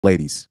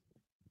ladies.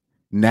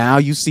 Now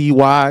you see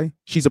why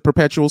she's a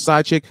perpetual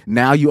side chick.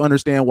 Now you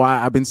understand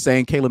why I've been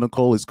saying Kayla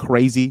Nicole is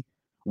crazy.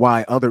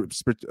 Why other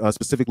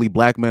specifically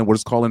black men were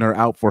just calling her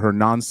out for her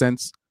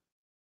nonsense.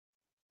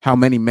 How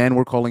many men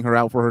were calling her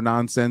out for her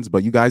nonsense,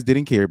 but you guys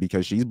didn't care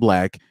because she's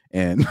black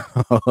and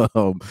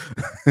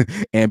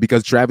and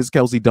because Travis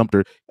Kelce dumped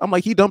her. I'm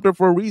like, he dumped her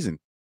for a reason.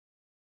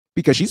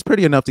 Because she's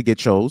pretty enough to get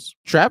chose.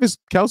 Travis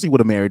Kelce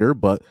would have married her,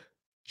 but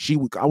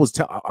I was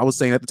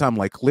saying at the time,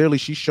 like, clearly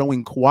she's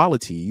showing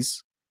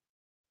qualities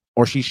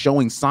or she's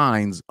showing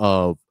signs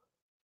of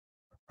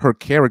her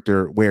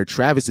character where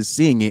Travis is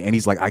seeing it and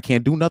he's like, I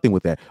can't do nothing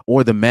with that.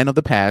 Or the men of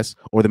the past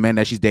or the men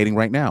that she's dating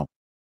right now.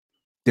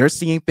 They're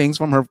seeing things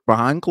from her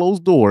behind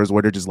closed doors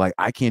where they're just like,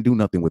 I can't do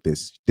nothing with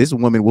this. This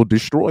woman will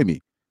destroy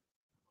me.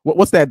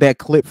 What's that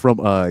clip from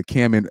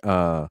Cam and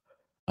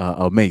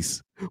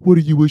Mace? What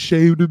are you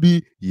ashamed of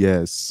me?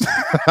 Yes.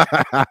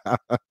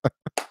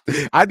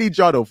 I need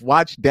y'all to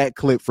watch that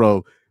clip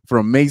from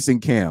Mace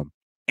and Cam.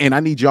 And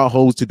I need y'all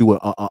hoes to do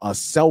a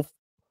self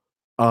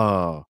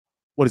a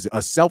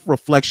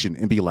self-reflection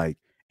and be like,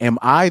 am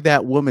I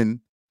that woman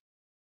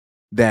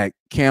that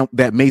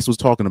Mace was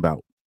talking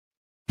about?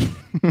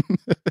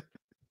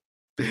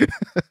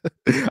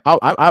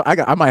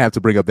 I might have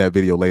to bring up that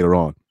video later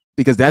on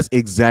because that's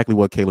exactly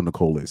what Kayla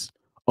Nicole is.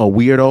 A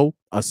weirdo,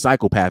 a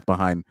psychopath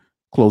behind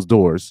closed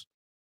doors,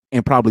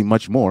 and probably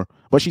much more.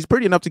 But she's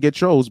pretty enough to get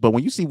chose. But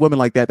when you see women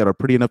like that are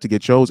pretty enough to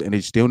get chose and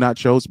they're still not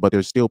chose, but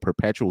they're still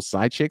perpetual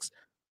side chicks,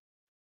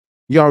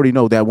 you already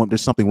know that one,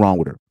 there's something wrong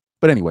with her.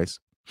 But anyways,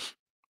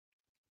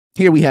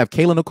 here we have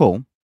Kayla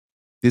Nicole,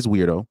 this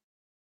weirdo,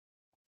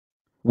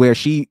 where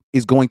she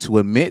is going to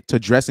admit to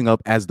dressing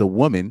up as the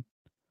woman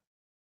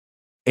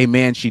a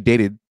man she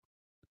dated,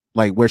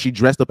 like where she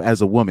dressed up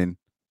as a woman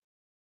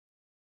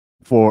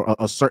for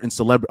a certain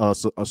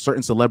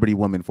celebrity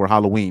woman for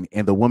Halloween,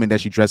 and the woman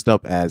that she dressed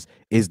up as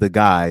is the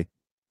guy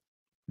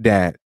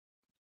that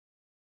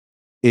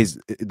is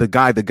the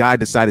guy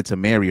decided to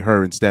marry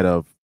her instead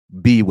of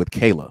be with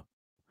Kayla.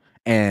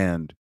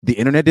 And the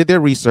internet did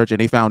their research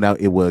and they found out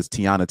it was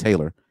Teyana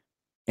Taylor,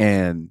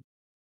 and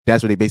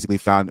that's where they basically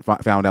found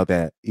out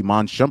that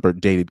Iman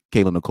Shumpert dated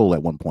Kayla Nicole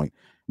at one point,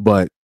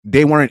 but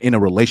they weren't in a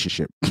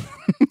relationship.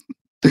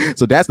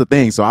 So that's the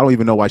thing. So I don't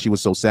even know why she was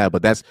so sad,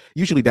 but that's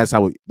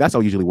how it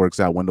usually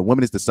works out. When the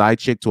woman is the side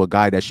chick to a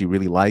guy that she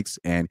really likes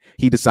and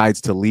he decides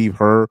to leave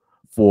her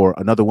for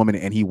another woman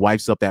and he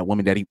wipes up that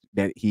woman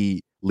that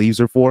he leaves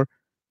her for,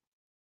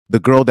 the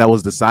girl that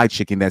was the side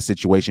chick in that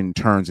situation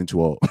turns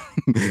into a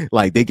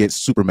like they get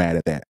super mad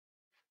at that.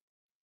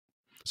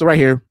 So right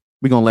here,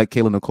 we're going to let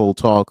Kayla Nicole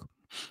talk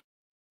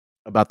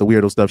about the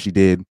weirdo stuff she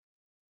did,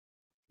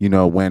 you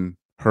know, when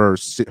her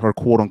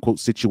quote unquote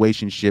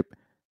situationship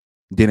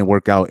didn't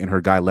work out and her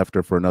guy left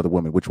her for another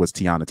woman, which was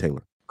Teyana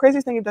Taylor.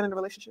 Craziest thing you've done in a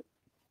relationship?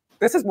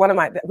 This is we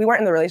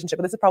weren't in the relationship,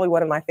 but this is probably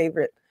one of my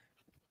favorite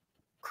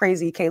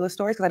crazy Kayla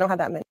stories because I don't have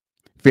that many.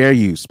 Fair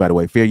use, by the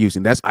way, fair use.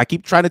 And I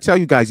keep trying to tell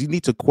you guys, you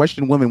need to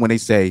question women when they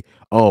say,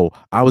 oh,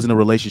 I was in a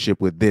relationship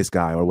with this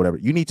guy or whatever.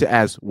 You need to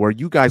ask, were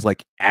you guys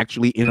like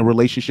actually in a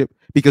relationship?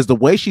 Because the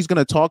way she's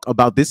going to talk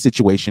about this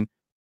situation,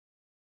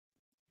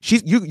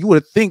 you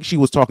would think she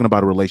was talking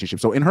about a relationship.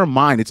 So in her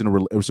mind, it's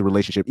a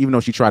relationship, even though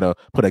she tried to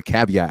put a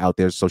caveat out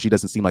there so she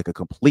doesn't seem like a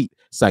complete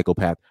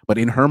psychopath. But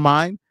in her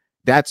mind,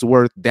 that's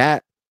worth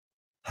that.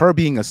 Her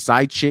being a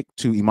side chick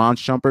to Iman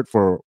Shumpert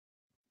for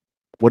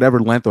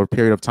whatever length or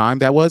period of time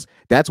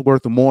that's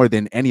worth more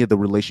than any of the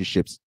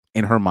relationships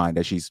in her mind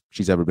that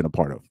she's ever been a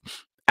part of,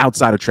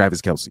 outside of Travis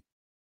Kelce.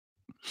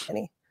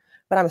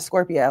 But I'm a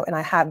Scorpio and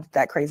I have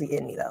that crazy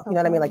in me though. You know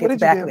what I mean? Like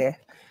it's back there.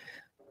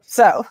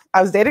 So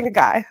I was dating a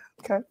guy.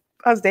 Okay.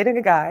 I was dating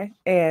a guy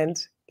and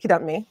he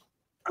dumped me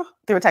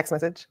through a text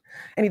message.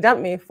 And he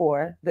dumped me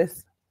for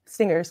this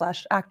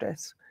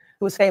singer/actress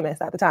who was famous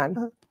at the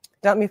time.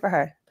 Dumped me for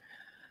her.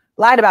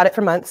 Lied about it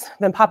for months,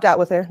 then popped out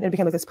with her. And it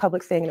became like this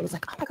public thing. And it was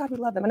like, oh my God, we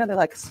love them. Another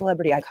like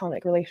celebrity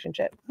iconic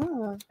relationship.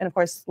 And of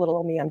course, little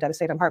old me, I'm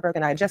devastated. I'm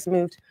heartbroken. I just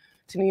moved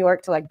to New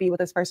York to like be with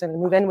this person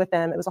and move in with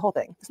them. It was a whole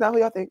thing. It's not who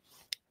y'all think.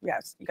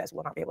 Yes, you guys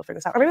will not be able to figure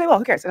this out. Or maybe they will.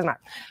 Who cares? It's not.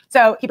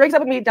 So he breaks up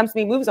with me, dumps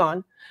me, moves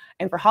on.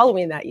 And for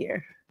Halloween that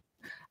year,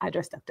 I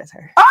dressed up as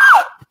her.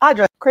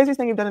 Craziest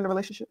thing you've done in a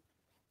relationship?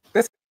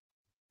 This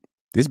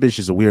bitch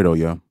is a weirdo,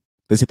 yo.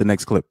 Let's hit the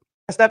next clip.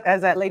 Dressed up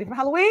as that lady for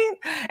Halloween.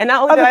 And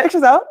not only the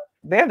pictures out?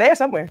 They're there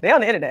somewhere. They're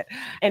on the internet.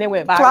 And it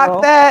went viral.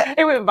 Clock that.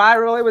 It went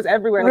viral. It was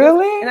everywhere.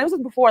 Really? And that was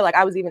before like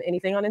I was even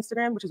anything on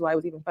Instagram, which is why it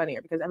was even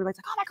funnier because everybody's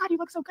like, oh my God, you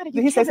look so good.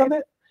 Did he say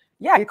something?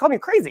 Yeah, you called me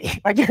crazy.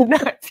 Like you're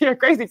nuts. You're a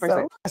crazy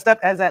person. Dressed up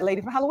as that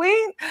lady for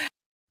Halloween.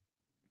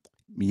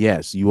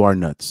 Yes, you are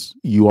nuts.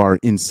 You are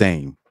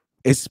insane.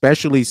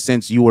 Especially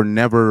since you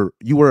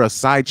were a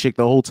side chick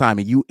the whole time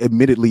and you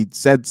admittedly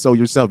said so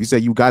yourself. You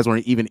said you guys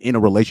weren't even in a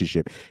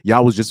relationship.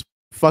 Y'all was just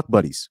fuck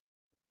buddies.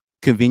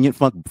 Convenient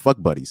fuck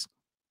buddies.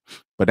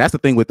 But that's the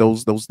thing with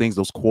those things,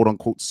 those quote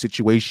unquote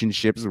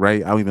situationships,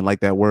 right? I don't even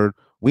like that word.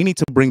 We need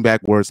to bring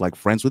back words like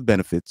friends with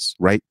benefits,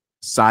 right?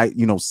 Side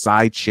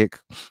chick,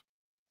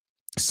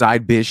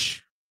 side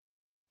bish,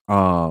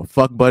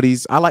 fuck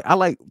buddies. I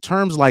like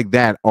terms like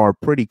that are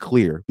pretty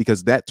clear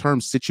because that term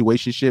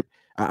situationship,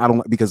 I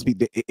don't, because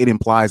it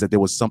implies that there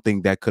was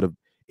something that could have,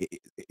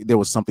 there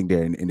was something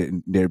there,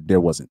 and there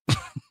wasn't.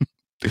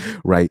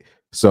 Right.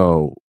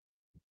 So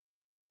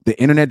the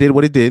internet did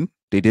what it did.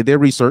 They did their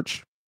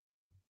research.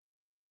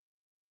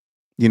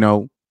 You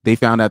know, they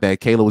found out that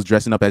Kayla was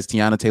dressing up as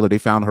Teyana Taylor. They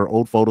found her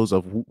old photos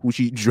of who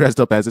she dressed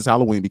up as this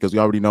Halloween, because we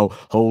already know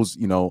hoes,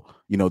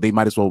 they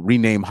might as well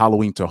rename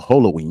Halloween to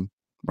Halloween,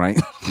 right?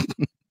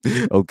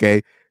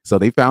 Okay. So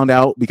they found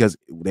out because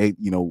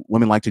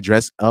women like to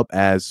dress up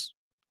as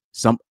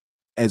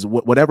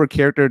whatever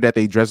character that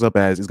they dress up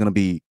as is going to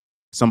be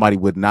somebody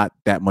with not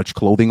that much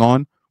clothing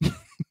on.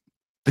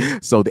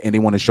 So, and they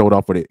want to show it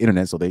off for the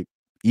internet. So they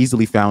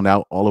easily found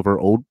out all of her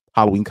old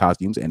Halloween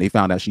costumes, and they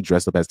found out she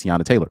dressed up as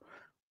Teyana Taylor.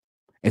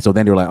 And so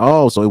then they were like,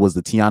 oh, so it was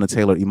the Teyana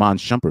Taylor, Iman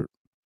Shumpert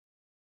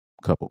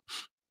couple.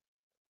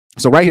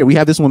 So right here, we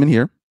have this woman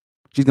here.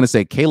 She's going to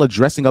say, Kayla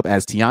dressing up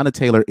as Teyana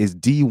Taylor is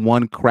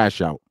D1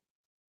 crash out.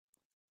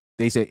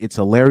 They say it's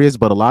hilarious,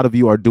 but a lot of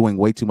you are doing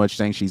way too much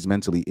saying she's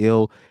mentally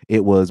ill.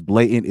 It was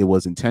blatant. It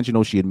was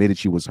intentional. She admitted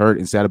she was hurt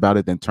and sad about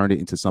it, then turned it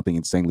into something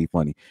insanely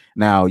funny.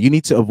 Now, you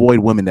need to avoid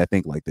women that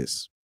think like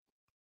this.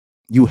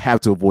 You have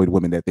to avoid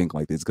women that think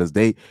like this, because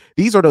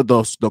these are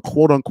the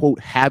quote unquote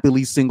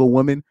happily single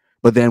women.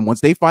 But then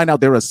once they find out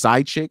they're a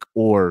side chick,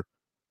 or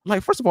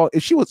like, first of all,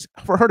 if she was,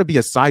 for her to be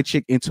a side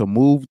chick and to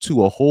move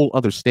to a whole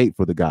other state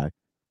for the guy,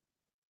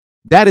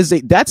 that's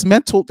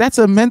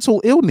a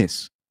mental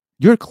illness.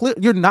 You're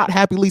not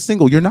happily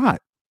single. You're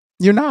not.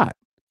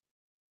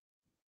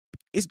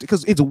 It's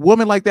because it's a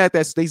woman like that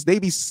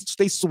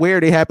they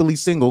swear they happily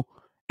single,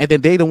 and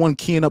then they the one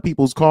keying up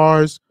people's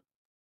cars,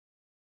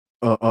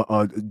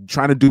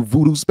 trying to do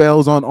voodoo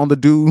spells on the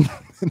dude.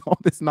 And all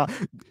this. Not,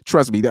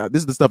 trust me, this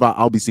is the stuff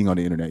I'll be seeing on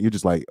the internet. You're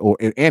just like,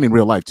 and in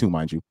real life too,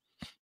 mind you.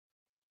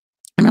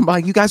 And I'm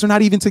like, you guys are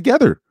not even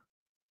together.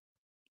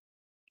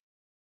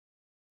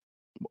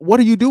 What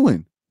are you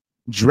doing?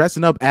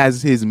 Dressing up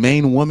as his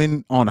main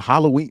woman on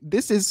Halloween.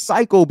 This is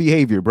psycho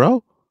behavior,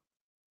 bro.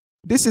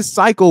 This is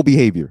psycho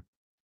behavior.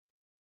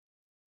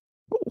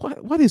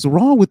 What is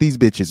wrong with these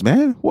bitches,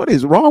 man? What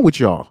is wrong with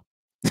y'all?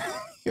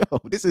 Yo,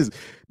 this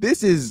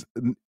is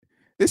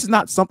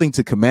not something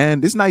to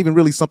commend. This is not even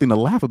really something to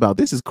laugh about.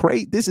 This is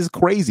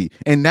crazy.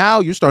 And now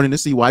you're starting to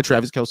see why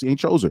Travis Kelce ain't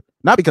chose her.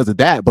 Not because of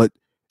that, but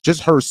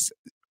just her.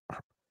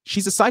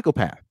 She's a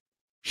psychopath.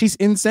 She's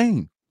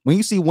insane. When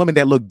you see women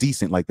that look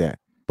decent like that,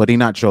 but they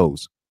not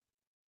chose,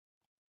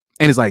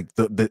 and it's like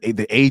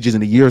the ages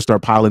and the years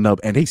start piling up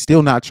and they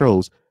still not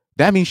chose,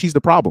 that means she's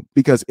the problem,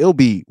 because it'll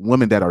be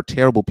women that are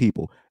terrible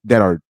people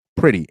that are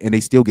pretty and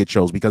they still get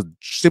chose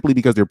simply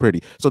because they're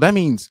pretty. So that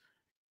means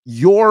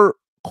your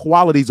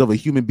qualities of a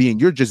human being,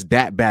 you're just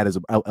that bad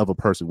of a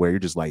person, where you're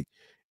just like,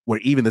 where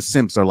even the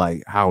simps are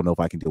like, I don't know if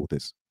I can deal with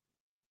this.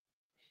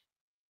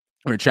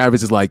 Or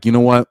Travis is like, you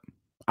know what?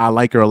 I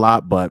like her a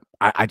lot, but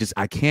I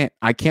can't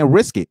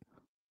risk it.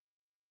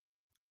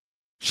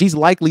 She's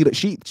likely to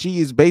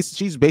she's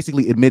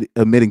basically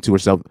admitting to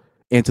herself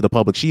and to the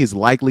public, she is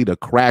likely to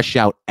crash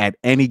out at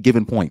any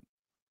given point.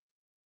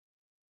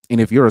 And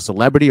if you're a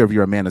celebrity or if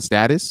you're a man of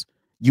status,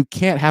 you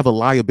can't have a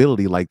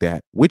liability like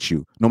that with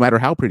you, no matter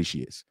how pretty she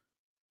is.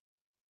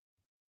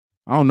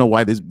 I don't know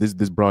why this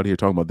broad here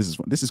talking about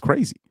this is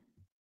crazy.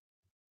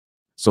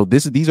 So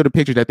these are the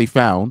pictures that they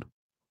found,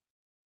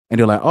 and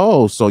they're like,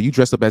 oh, so you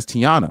dressed up as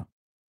Teyana.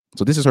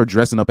 So this is her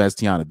dressing up as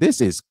Teyana. This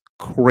is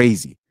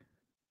crazy.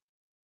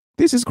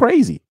 This is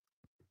crazy.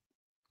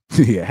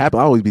 Yeah, I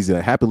always be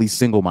happily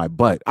single my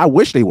butt. I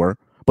wish they were,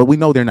 but we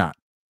know they're not.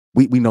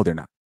 We know they're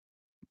not.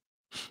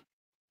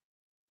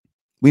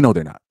 We know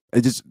they're not.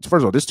 It just,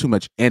 first of all, there's too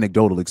much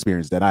anecdotal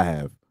experience that I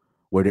have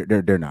where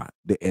they're not.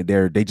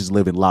 They just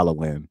live in La La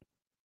Land.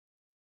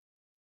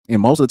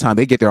 And most of the time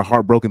they get their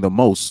heart broken the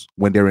most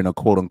when they're in a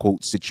quote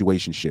unquote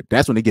situationship.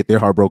 That's when they get their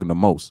heart broken the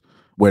most.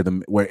 Where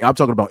I'm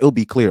talking about, it'll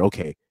be clear,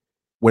 okay.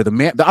 Where I'm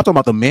talking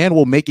about, the man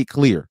will make it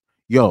clear,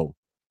 yo,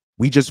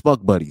 we just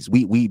fuck buddies.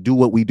 We do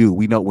what we do.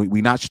 We know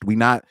we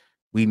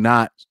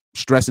not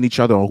stressing each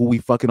other on who we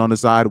fucking on the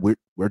side.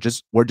 We're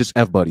just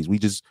F buddies.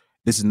 This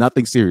is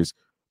nothing serious.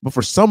 But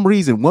for some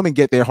reason, women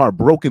get their heart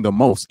broken the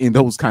most in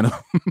those kind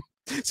of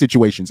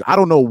situations. I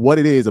don't know what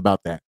it is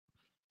about that.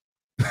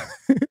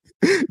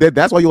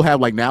 That's why you'll have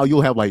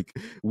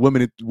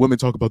women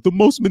talk about the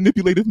most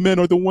manipulative men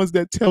are the ones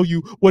that tell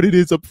you what it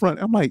is up front.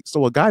 I'm like,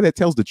 so a guy that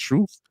tells the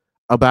truth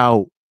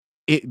about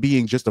it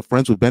being just a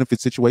friends with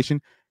benefits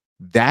situation,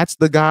 that's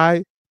the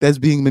guy that's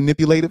being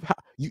manipulative.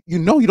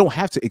 You don't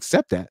have to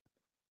accept that.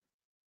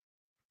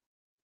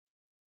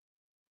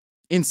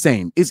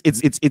 Insane. It's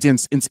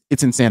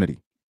insanity.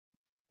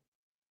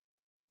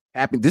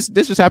 This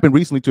just happened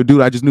recently to a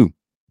dude I just knew.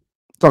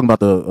 Talking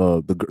about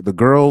the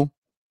girl.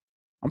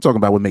 I'm talking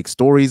about what makes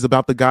stories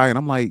about the guy, and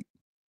I'm like,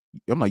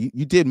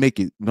 you did make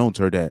it known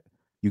to her that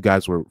you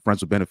guys were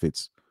friends with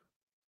benefits.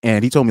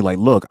 And he told me, like,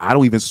 look, I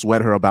don't even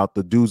sweat her about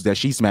the dudes that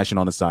she's smashing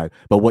on the side.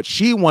 But what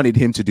she wanted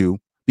him to do,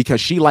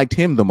 because she liked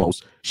him the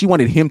most, she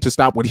wanted him to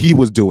stop what he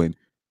was doing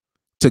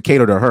to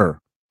cater to her.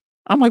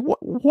 I'm like,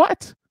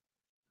 what?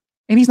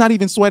 And he's not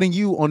even sweating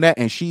you on that.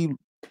 And she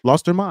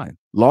lost her mind.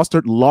 Lost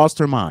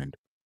her mind.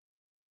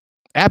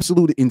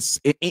 Absolute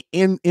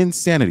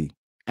insanity.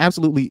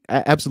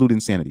 Absolute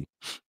insanity.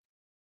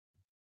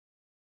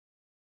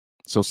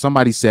 So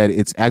somebody said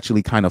it's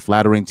actually kind of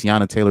flattering.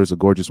 Teyana Taylor is a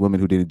gorgeous woman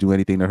who didn't do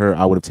anything to her.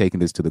 I would have taken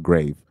this to the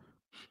grave.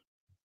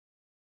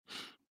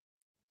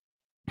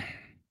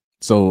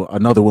 So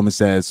another woman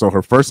says, so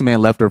her first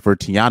man left her for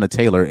Teyana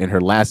Taylor and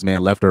her last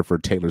man left her for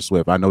Taylor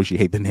Swift. I know she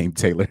hates the name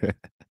Taylor.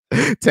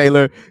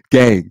 Taylor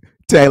gang.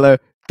 Taylor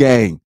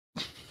gang.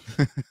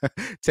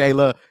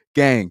 Taylor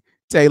gang.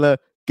 Taylor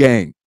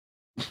gang.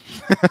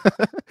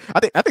 I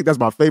think that's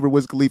my favorite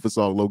Wiz Khalifa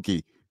song, low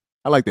key.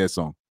 I like that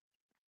song.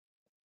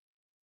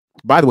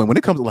 By the way, when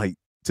it comes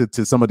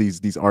to some of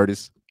these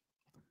artists,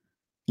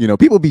 you know,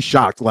 people be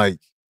shocked. Like,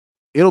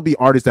 it'll be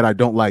artists that I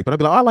don't like, but I'll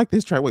be like, oh, I like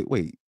this track.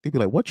 Wait. They'd be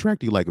like, what track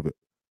do you like of it?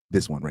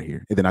 This one right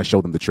here. And then I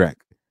show them the track.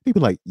 They'd be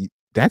like,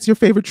 that's your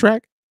favorite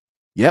track?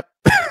 Yep.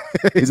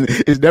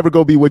 it's never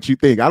gonna be what you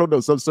think. I don't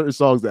know, some certain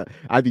songs that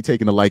I'd be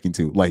taking a liking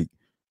to. Like,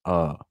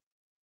 I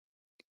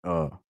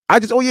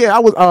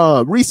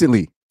was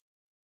recently.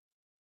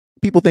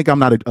 People think I'm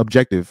not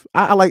objective.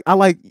 I like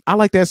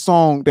that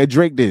song that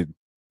Drake did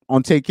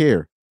on Take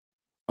Care.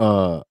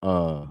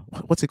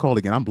 What's it called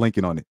again? I'm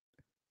blanking on it.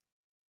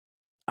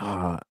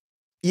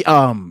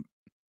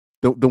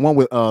 The one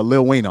with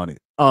Lil Wayne on it.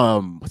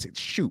 What's it?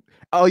 Shoot.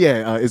 Oh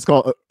yeah, it's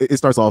called. It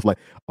starts off like,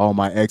 all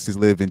my exes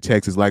live in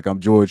Texas like I'm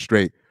George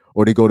Strait,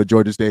 or they go to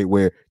Georgia State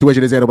where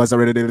tuition is about.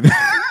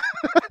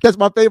 That's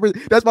my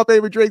favorite. That's my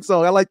favorite Drake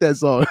song. I like that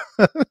song.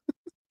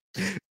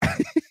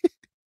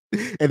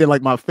 And then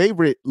like my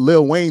favorite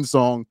Lil Wayne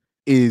song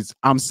is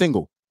I'm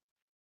Single.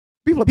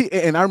 People,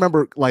 and I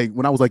remember like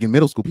when I was like in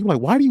middle school, people were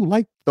like, why do you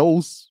like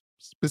those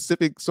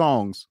specific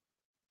songs?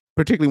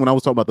 Particularly when I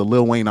was talking about the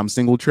Lil Wayne I'm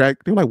Single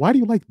track. They were like, why do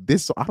you like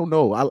this? I don't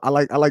know. I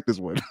like this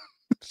one.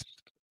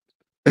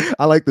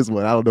 I like this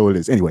one. I don't know what it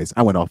is. Anyways,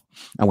 I went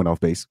off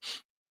base.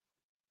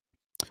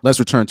 Let's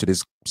return to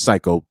this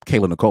psycho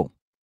Kayla Nicole.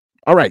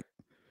 All right.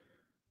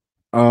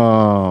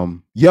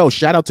 Yo,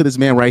 shout out to this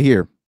man right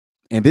here.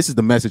 And this is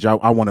the message I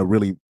want to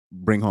really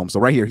bring home. So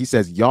right here, he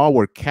says, y'all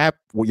were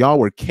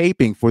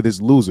caping for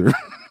this loser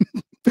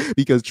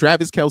because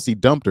Travis Kelce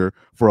dumped her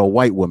for a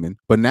white woman.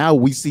 But now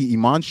we see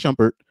Iman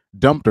Shumpert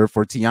dumped her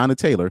for Teyana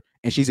Taylor,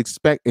 and she's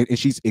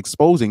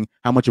exposing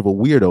how much of a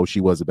weirdo she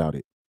was about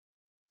it.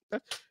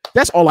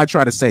 That's all I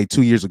tried to say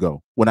 2 years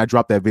ago when I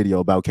dropped that video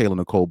about Kayla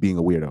Nicole being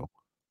a weirdo.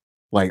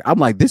 Like, I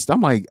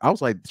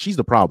was like, she's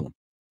the problem.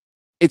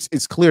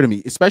 It's clear to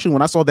me, especially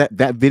when I saw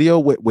that video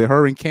with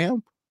her and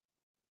Cam.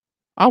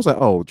 I was like,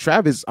 oh,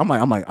 Travis. I'm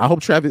like, I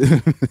hope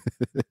Travis.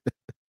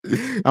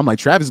 I'm like,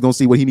 Travis is gonna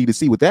see what he need to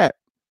see with that.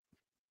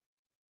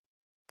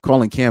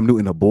 Calling Cam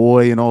Newton a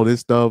boy and all this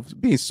stuff,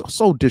 being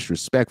so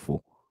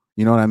disrespectful.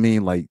 You know what I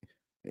mean? Like,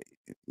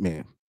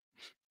 man,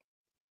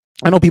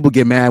 I know people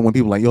get mad when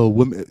people like, yo,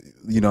 women,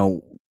 you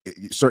know,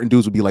 certain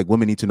dudes would be like,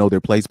 women need to know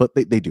their place, but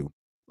they do.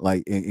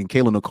 Like, in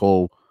Kayla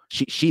Nicole,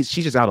 she's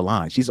just out of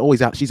line. She's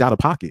always out. She's out of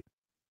pocket,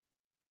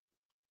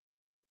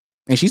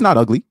 and she's not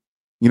ugly.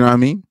 You know what I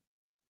mean?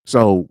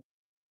 So,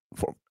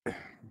 it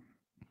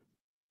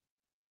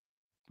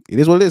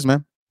is what it is,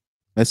 man.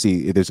 Let's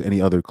see if there's any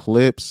other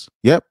clips.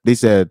 Yep, they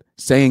said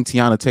saying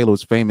Teyana Taylor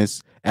was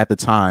famous at the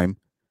time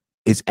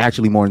is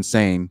actually more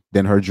insane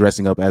than her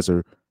dressing up as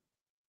her.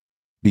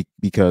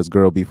 Because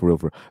girl, be for real.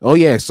 Oh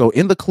yeah, so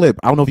in the clip,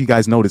 I don't know if you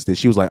guys noticed this.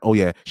 She was like, "Oh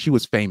yeah, she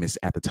was famous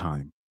at the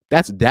time."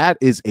 That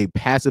is a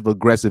passive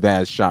aggressive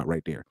ass shot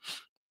right there,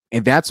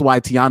 and that's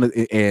why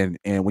Teyana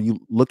and when you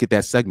look at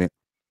that segment,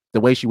 the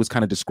way she was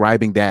kind of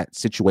describing that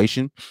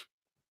situation,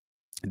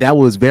 that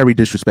was very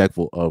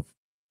disrespectful of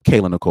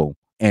Kayla Nicole.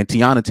 And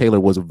Teyana Taylor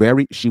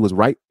she was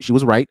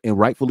right and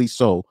rightfully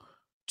so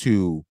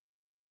to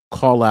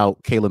call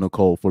out Kayla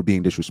Nicole for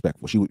being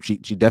disrespectful.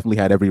 She definitely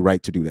had every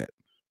right to do that,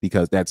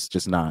 because that's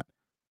just not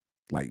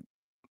like,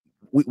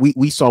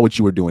 we saw what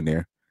you were doing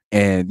there.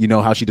 And you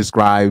know how she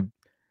described,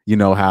 you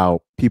know,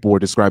 how people were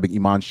describing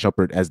Iman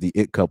Shumpert as the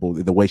it couple,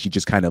 the way she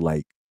just kind of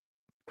like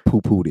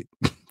poo-pooed it.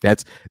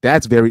 that's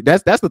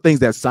the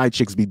things that side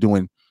chicks be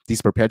doing.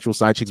 These perpetual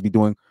side chicks be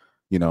doing,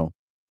 you know,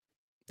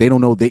 they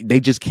don't know. They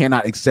just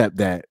cannot accept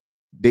that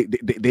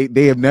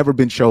they have never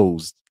been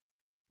chose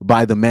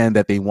by the man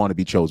that they want to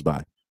be chose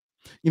by.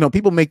 You know,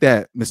 people make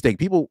that mistake.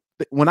 People,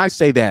 when I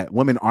say that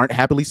women aren't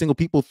happily single,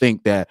 people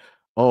think that,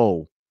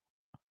 oh,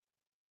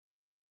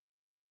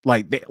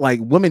 like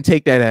women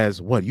take that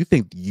as, what, you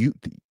think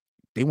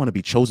they want to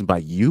be chosen by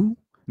you?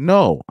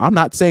 No, I'm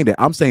not saying that.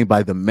 I'm saying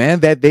by the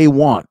man that they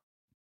want,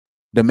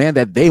 the man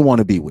that they want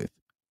to be with,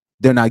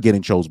 they're not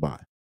getting chose by.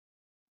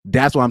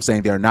 That's why I'm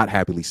saying they're not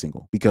happily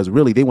single, because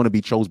really they want to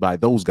be chose by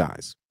those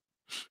guys.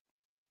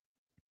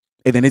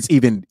 And then it's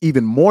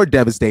even more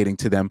devastating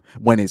to them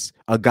when it's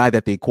a guy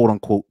that they quote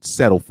unquote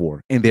settle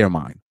for in their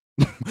mind.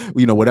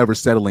 You know, whatever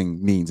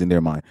settling means in their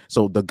mind.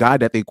 So the guy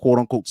that they quote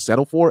unquote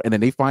settle for, and then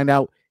they find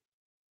out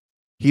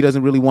he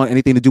doesn't really want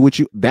anything to do with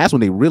you, that's when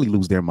they really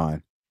lose their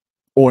mind.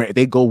 or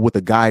they go with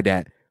a guy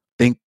that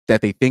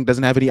they think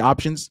doesn't have any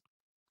options.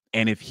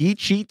 And if he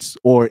cheats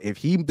or if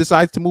he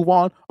decides to move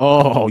on,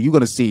 oh, you're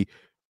gonna see.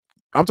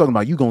 I'm talking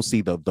about you're gonna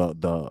see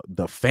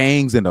the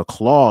fangs and the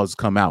claws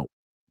come out.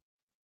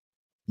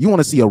 You want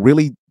to see a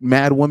really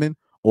mad woman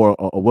or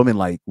a woman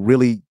like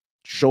really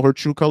show her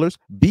true colors?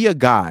 Be a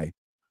guy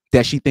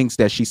that she thinks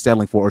that she's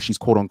settling for, or she's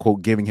quote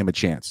unquote giving him a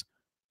chance.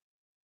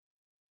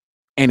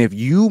 And if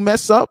you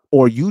mess up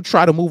or you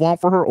try to move on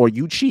for her or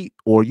you cheat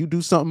or you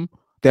do something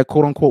that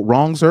quote unquote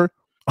wrongs her,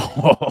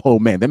 oh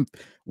man,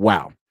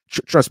 wow.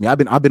 Trust me, I've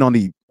been on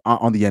the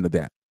end of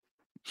that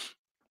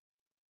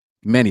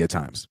many a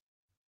times.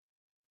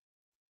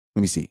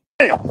 Let me see.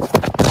 Damn.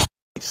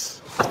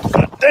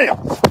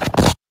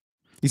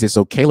 He said,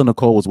 so Kayla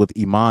Nicole was with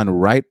Iman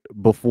right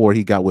before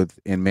he got with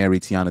and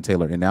married Teyana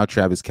Taylor, and now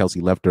Travis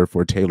Kelce left her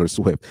for Taylor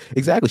Swift.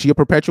 Exactly. She a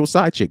perpetual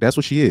side chick. That's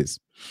what she is.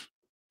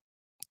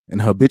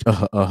 And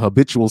a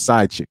habitual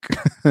side chick.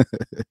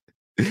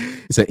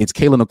 He said, it's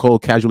Kayla Nicole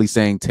casually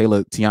saying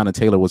Teyana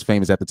Taylor was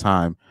famous at the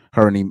time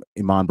her and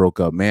Iman broke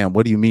up. Man,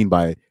 what do you mean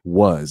by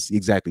was?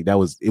 Exactly.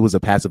 It was a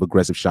passive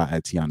aggressive shot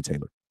at Teyana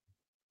Taylor.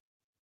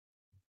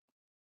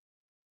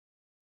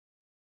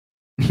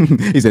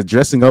 He said,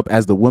 dressing up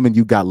as the woman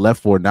you got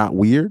left for, not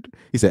weird.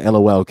 He said,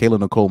 LOL, Kayla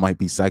Nicole might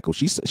be psycho.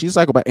 She's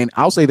psychopath. And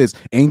I'll say this,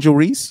 Angel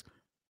Reese,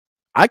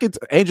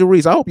 Angel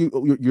Reese, I hope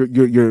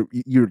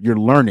you're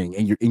learning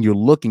and you're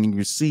looking and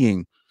you're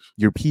seeing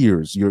your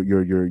peers,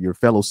 your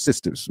fellow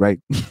sisters, right?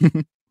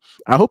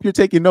 I hope you're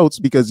taking notes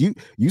because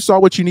you saw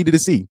what you needed to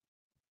see.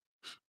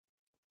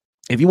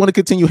 If you want to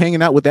continue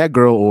hanging out with that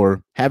girl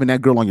or having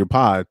that girl on your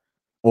pod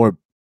or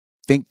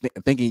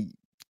thinking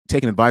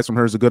taking advice from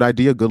her is a good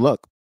idea, good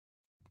luck.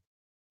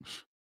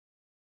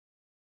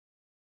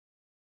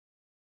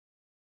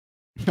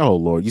 Oh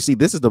Lord, you see,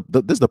 this is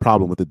the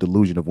problem with the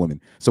delusion of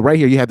women. So right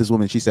here, you have this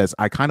woman. She says,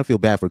 "I kind of feel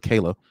bad for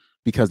Kayla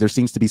because there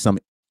seems to be some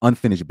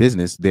unfinished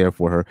business there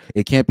for her.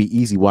 It can't be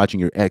easy watching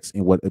your ex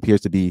in what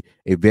appears to be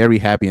a very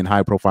happy and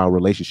high-profile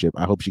relationship.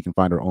 I hope she can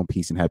find her own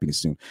peace and happiness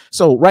soon."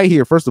 So right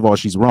here, first of all,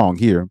 she's wrong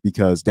here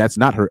because that's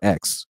not her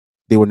ex.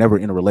 They were never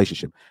in a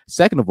relationship.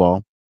 Second of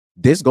all,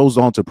 this goes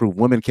on to prove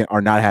women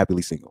are not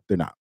happily single. They're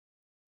not.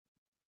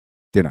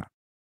 They're not.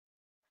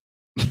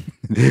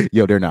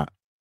 Yo, they're not.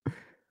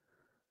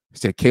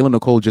 Said Kayla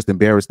Nicole just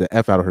embarrassed the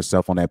F out of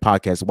herself on that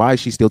podcast. Why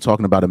is she still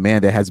talking about a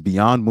man that has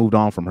beyond moved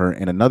on from her?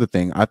 And another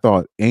thing, I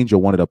thought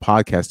Angel wanted a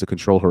podcast to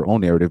control her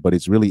own narrative, but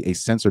it's really a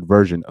censored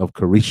version of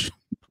Carisha.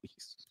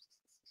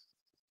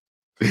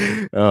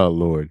 Oh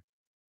Lord.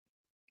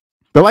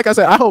 But like I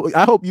said, I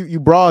hope you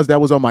bras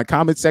that was on my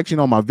comment section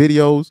on my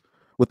videos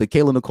with the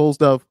Kayla Nicole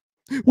stuff.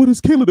 What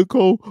is Kayla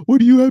Nicole? What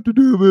do you have to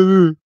do with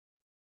her?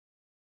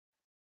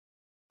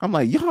 I'm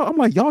like,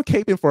 y'all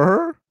caping for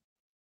her?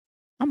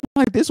 I'm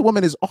like, this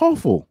woman is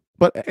awful.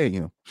 But hey,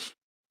 you know.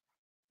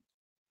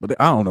 But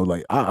I don't know,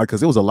 like, because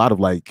there was a lot of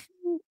like,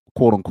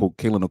 quote unquote,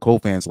 Kayla Nicole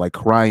fans like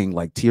crying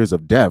like tears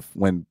of death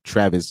when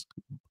Travis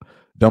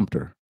dumped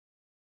her.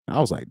 I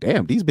was like,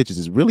 damn, these bitches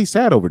is really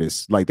sad over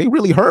this. Like, they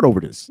really hurt over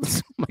this.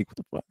 Like, what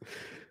the fuck?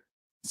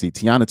 See,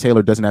 Teyana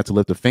Taylor doesn't have to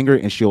lift a finger,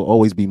 and she'll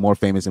always be more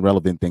famous and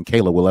relevant than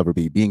Kayla will ever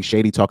be. Being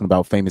shady, talking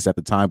about famous at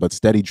the time, but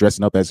steady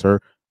dressing up as her,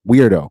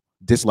 weirdo.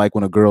 Dislike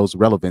when a girl's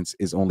relevance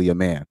is only a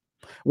man.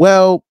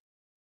 Well,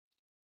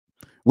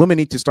 women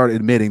need to start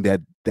admitting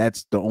that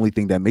that's the only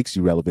thing that makes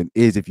you relevant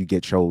is if you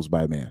get chose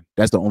by a man.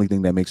 That's the only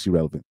thing that makes you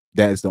relevant.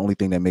 That is the only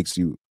thing that makes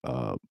you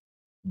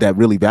that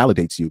really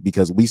validates you,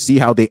 because we see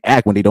how they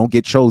act when they don't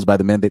get chose by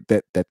the men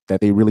that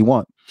they really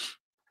want.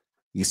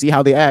 You see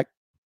how they act.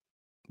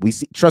 We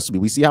see, trust me,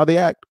 we see how they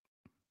act.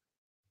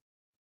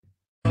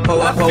 So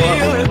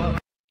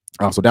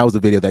that was the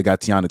video that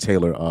got Teyana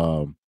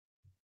Taylor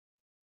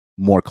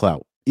more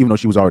clout, even though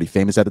she was already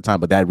famous at the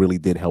time, but that really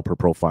did help her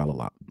profile a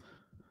lot.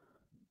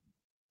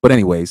 But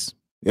anyways,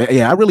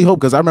 yeah, I really hope,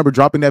 because I remember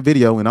dropping that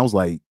video and I was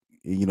like,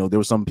 you know, there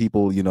were some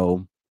people, you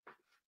know,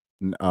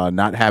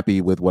 not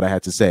happy with what I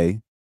had to say,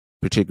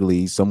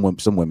 particularly some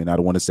women. I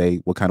don't want to say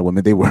what kind of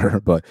women they were,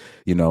 but,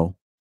 you know,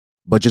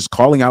 but just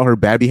calling out her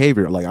bad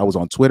behavior. Like, I was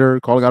on Twitter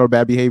calling out her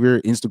bad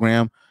behavior,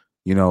 Instagram,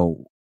 you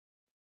know,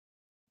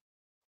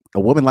 a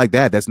woman like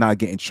that's not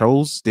getting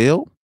chose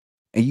still,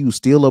 and you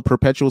still a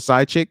perpetual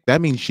side chick,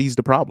 that means she's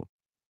the problem.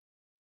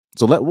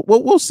 So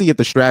we'll see if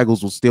the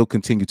Straggles will still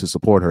continue to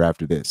support her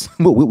after this.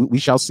 We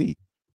shall see.